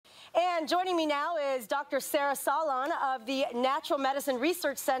And joining me now is Dr. Sarah Sallon of the Natural Medicine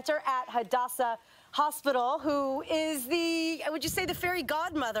Research Center at Hadassah Hospital, who is the, would you say, the fairy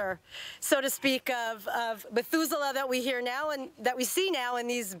godmother, so to speak, of Methuselah that we hear now and that we see now in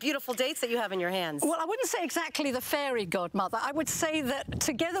these beautiful dates that you have in your hands? Well, I wouldn't say exactly the fairy godmother. I would say that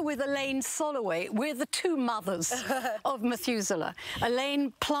together with Elaine Soloway, we're the two mothers of Methuselah.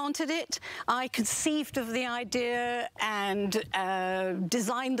 Elaine planted it. I conceived of the idea and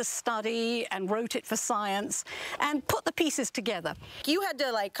designed the study and wrote it for science and put the pieces together. You had to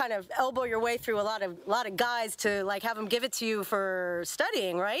like kind of elbow your way through a lot of guys to like have them give it to you for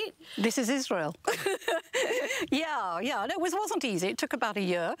studying, right? This is Israel. Yeah. No, it wasn't easy. It took about a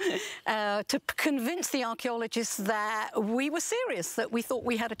year to convince the archaeologists that we were serious, that we thought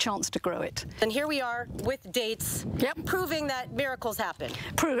we had a chance to grow it. And here we are with dates, proving that miracles happen.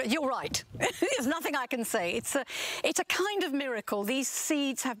 You're right. There's nothing I can say. It's a kind of miracle. These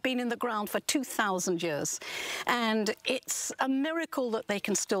seeds have been in the ground for 2,000 years, and it's a miracle that they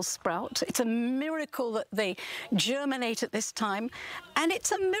can still sprout. It's a miracle that they germinate at this time, and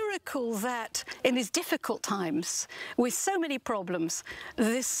it's a miracle that in these difficult times with so many problems,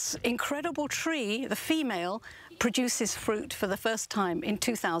 this incredible tree, the female, produces fruit for the first time in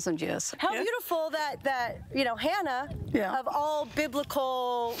 2,000 years. How beautiful that you know, Hannah, of all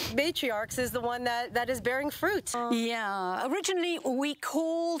biblical matriarchs, is the one that is bearing fruit. Yeah, originally we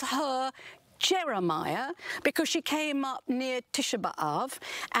called her Jeremiah because she came up near Tisha B'Av,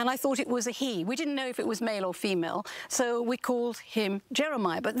 and I thought it was a he. We didn't know if it was male or female, so we called him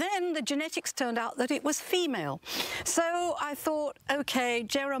Jeremiah. But then the genetics turned out that it was female. So I thought, okay,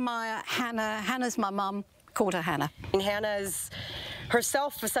 Jeremiah, Hannah's my mum, called her Hannah. And Hannah is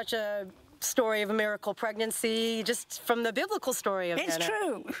herself such a story of a miracle pregnancy, just from the biblical story of Hannah. It's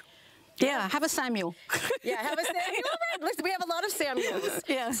true. Yeah, have a Samuel. Yeah, have a Samuel. Listen, we have a lot of Samuels.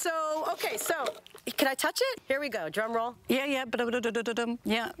 Yeah. So, okay, so, can I touch it? Here we go, drum roll. Yeah. Yeah,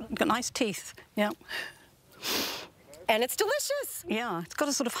 got nice teeth. Yeah. And it's delicious. Yeah, it's got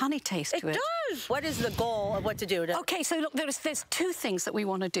a sort of honey taste to it. It does. What is the goal of what to do? Okay, so look, there's two things that we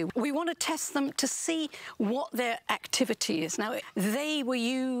want to do. We want to test them to see what their activity is. Now, they were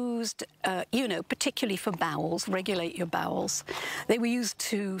used, you know, particularly for bowels, regulate your bowels. They were used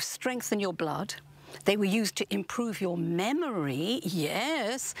to strengthen your blood. They were used to improve your memory,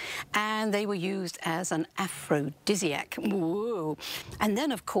 yes, and they were used as an aphrodisiac. Whoa. And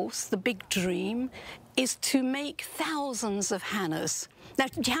then, of course, the big dream is to make thousands of Hannahs. Now,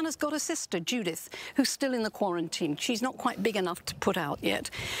 Hannah's got a sister, Judith, who's still in the quarantine. She's not quite big enough to put out yet.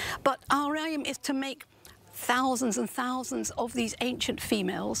 But our aim is to make thousands and thousands of these ancient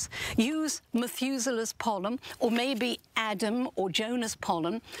females, use Methuselah's pollen, or maybe Adam or Jonah's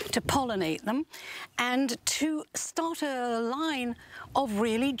pollen, to pollinate them, and to start a line of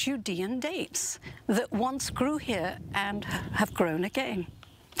really Judean dates that once grew here and have grown again.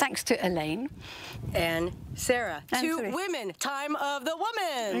 Thanks to Elaine. And Sarah. Two women. Time of the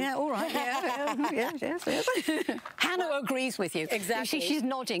woman. Yeah, all right. Yes. Hannah agrees with you. Exactly. She's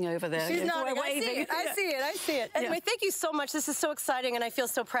nodding over there. She's nodding. I see it. Anyway, thank you so much. This is so exciting, and I feel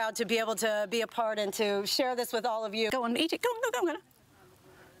so proud to be able to be a part and to share this with all of you. Go on, eat it. Go on.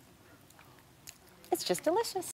 It's just delicious.